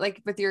experience,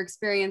 like with your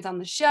experience on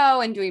the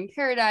show and doing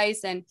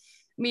Paradise and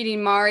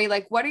meeting Mari,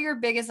 like what are your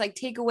biggest like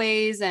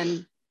takeaways,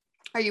 and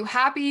are you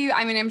happy?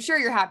 I mean, I'm sure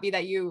you're happy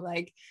that you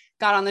like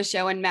got on the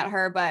show and met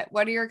her, but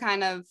what are your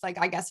kind of like,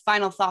 I guess,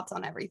 final thoughts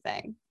on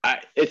everything?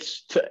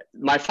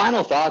 My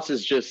final thoughts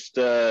is just,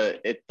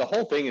 the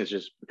whole thing is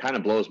just kind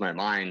of blows my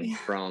mind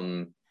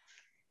from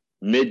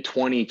mid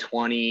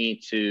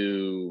 2020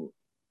 to,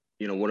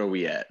 what are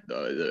we at?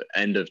 The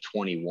end of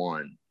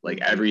 21,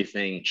 like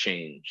everything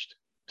changed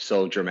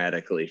so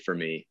dramatically for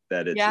me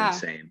that it's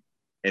insane.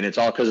 And it's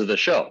all because of the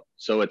show.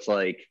 So it's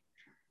like,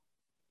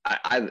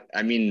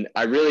 I mean,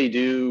 I really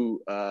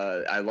do.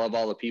 I love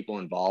all the people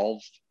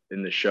involved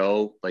in the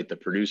show, like the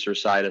producer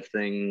side of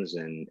things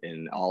and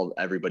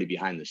everybody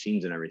behind the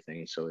scenes and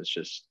everything. So it's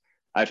just,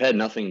 I've had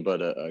nothing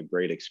but a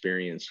great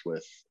experience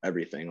with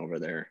everything over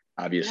there,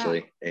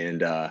 obviously.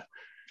 And,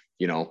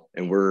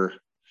 and we're,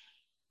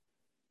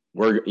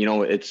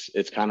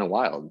 it's kind of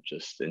wild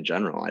just in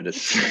general. I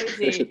just,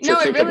 no,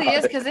 it really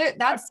is. Cause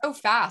that's so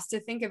fast to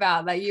think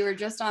about that. You were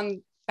just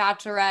on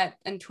Bachelorette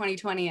in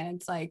 2020 and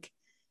it's like,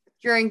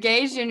 you're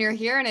engaged and you're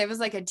here, and it was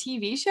like a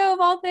TV show of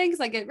all things.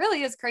 Like it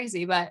really is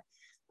crazy, but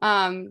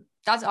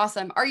that's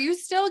awesome. Are you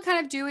still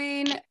kind of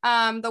doing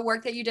the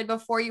work that you did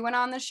before you went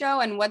on the show,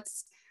 and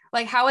what's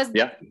like, how is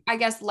I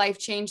guess life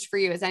changed for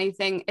you? Is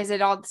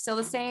it all still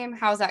the same?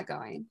 How's that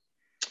going?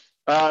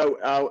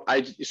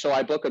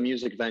 I book a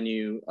music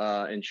venue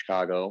in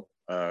Chicago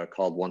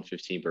called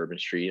 115 Bourbon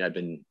Street. I've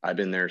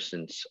been there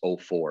since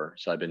 2004,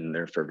 so I've been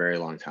there for a very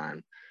long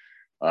time.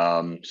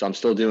 So I'm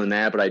still doing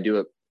that, but I do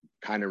it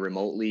kind of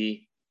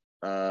remotely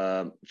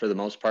for the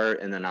most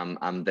part, and then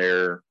I'm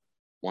there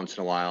once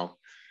in a while,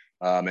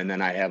 and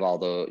then I have all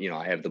the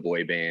I have the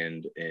boy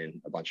band and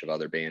a bunch of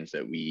other bands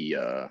that we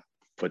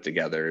put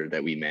together,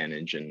 that we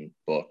manage and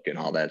book and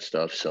all that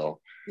stuff. So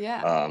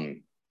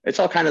it's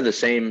all kind of the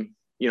same,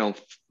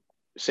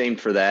 same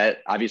for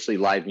that. Obviously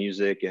live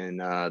music and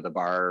the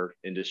bar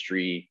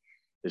industry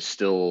is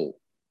still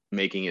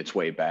making its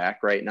way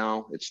back right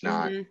now. It's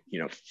not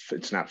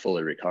it's not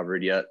fully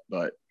recovered yet,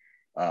 but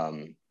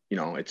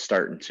it's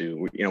starting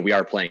to, we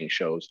are playing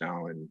shows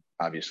now and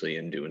obviously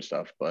and doing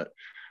stuff, but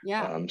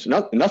so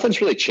nothing's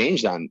really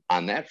changed on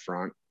that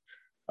front.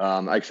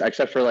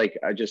 Except for like,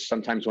 I just,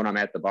 sometimes when I'm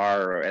at the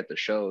bar or at the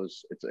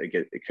shows, it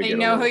could they get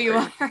know who you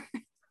are.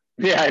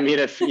 Yeah. I mean,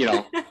 if,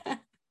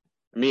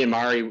 me and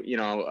Mari, you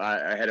know,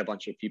 I had a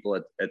bunch of people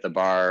at the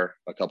bar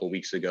a couple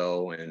weeks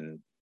ago, and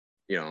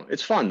you know,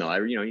 it's fun though.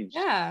 You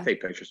just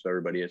take pictures of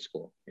everybody at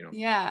school, you know.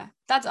 Yeah,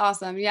 that's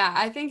awesome. Yeah,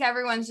 I think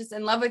everyone's just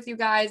in love with you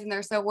guys, and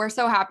we're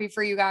so happy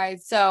for you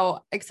guys.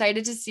 So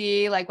excited to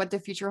see like what the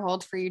future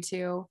holds for you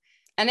too.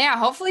 And yeah,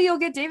 hopefully you'll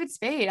get David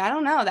Spade. I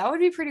don't know. That would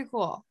be pretty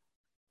cool.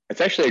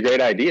 It's actually a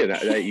great idea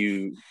that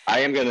I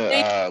am going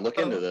to look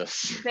into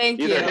this.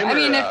 Thank you. I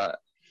mean, if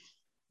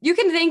you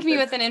can thank me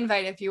with an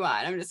invite if you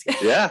want. I'm just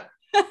kidding. Yeah.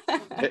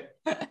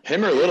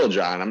 Him or Little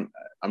John.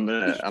 I'm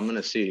going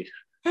to see.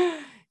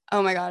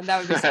 Oh my God, that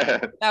would be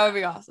that would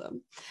be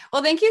awesome.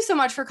 Well, thank you so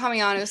much for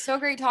coming on. It was so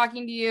great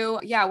talking to you.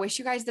 Yeah, wish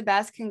you guys the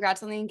best.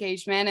 Congrats on the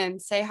engagement,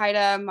 and say hi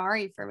to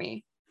Mari for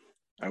me.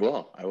 I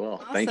will.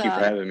 Awesome. Thank you for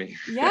having me.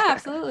 Yeah,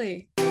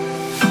 absolutely.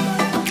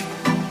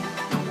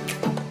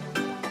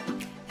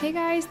 Hey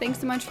guys, thanks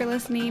so much for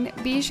listening.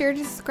 Be sure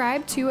to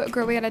subscribe to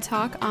Girl We Gotta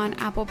Talk on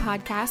Apple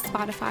Podcasts,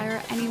 Spotify,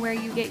 or anywhere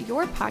you get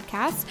your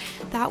podcasts.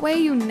 That way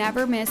you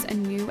never miss a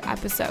new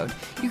episode.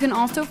 You can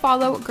also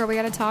follow Girl We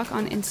Gotta Talk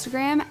on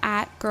Instagram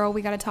at Girl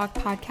We Gotta Talk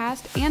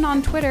Podcast and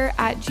on Twitter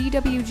at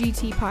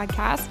GWGT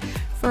Podcast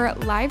for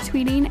live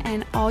tweeting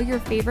and all your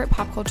favorite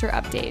pop culture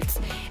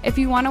updates. If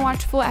you want to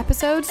watch full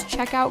episodes,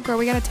 check out Girl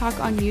We Gotta Talk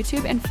on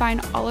YouTube and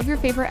find all of your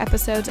favorite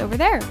episodes over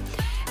there.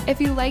 If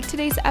you liked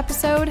today's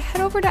episode, head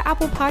over to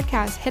Apple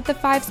Podcasts, hit the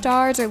 5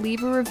 stars or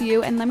leave a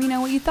review and let me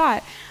know what you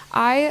thought.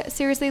 I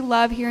seriously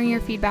love hearing your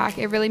feedback.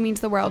 It really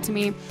means the world to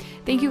me.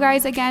 Thank you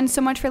guys again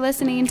so much for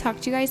listening. Talk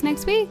to you guys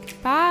next week.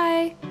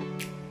 Bye.